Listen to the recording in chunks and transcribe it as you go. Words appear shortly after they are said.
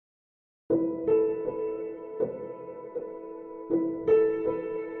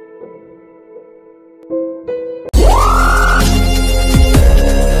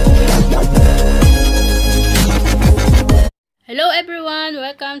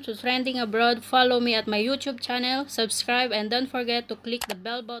welcome to Trending Abroad. Follow me at my YouTube channel, subscribe, and don't forget to click the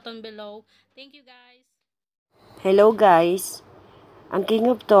bell button below. Thank you guys! Hello guys! Ang King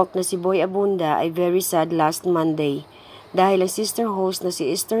of Talk na si BoyAbunda ay very sad last Monday dahil ang sister host na si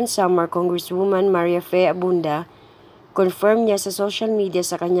Eastern Summer Congresswoman Maria Fe Abunda confirm niya sa social media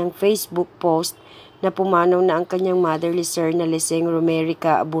sa kanyang Facebook post na pumanaw na ang kanyang motherly sir na Leseng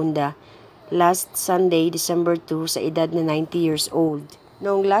Romerica Abunda last Sunday, December 2 sa edad na 90 years old.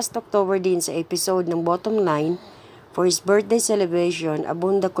 Noong last October din sa episode ng Bottom Line, for his birthday celebration,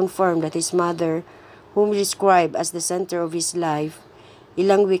 Abunda confirmed that his mother, whom he described as the center of his life,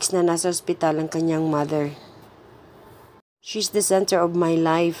 ilang weeks na nasa ospital ang kanyang mother. She's the center of my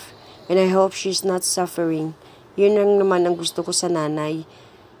life and I hope she's not suffering. Yun lang naman ang gusto ko sa nanay.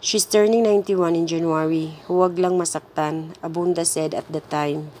 She's turning 91 in January. Huwag lang masaktan, Abunda said at the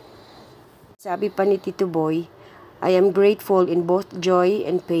time. Sabi pa ni Tito Boy, I am grateful in both joy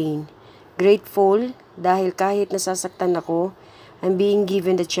and pain. Grateful dahil kahit nasasaktan ako, I'm being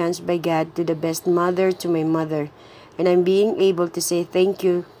given the chance by God to the best mother to my mother, and I'm being able to say thank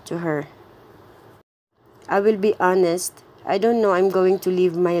you to her. I will be honest, I don't know I'm going to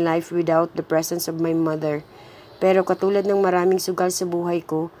live my life without the presence of my mother. Pero katulad ng maraming sugal sa buhay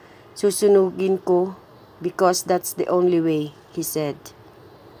ko, susunugin ko because that's the only way, he said.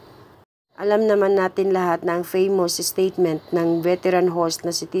 Alam naman natin lahat na ang famous statement ng veteran host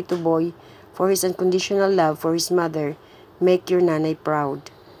na si Tito Boy for his unconditional love for his mother, make your nanay proud.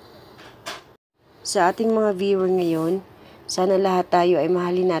 Sa ating mga viewer ngayon, sana lahat tayo ay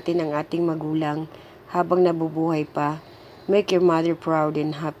mahalin natin ang ating magulang habang nabubuhay pa. Make your mother proud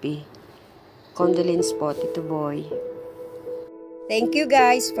and happy. Condolence po, Tito Boy. Thank you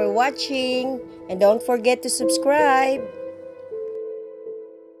guys for watching and don't forget to subscribe.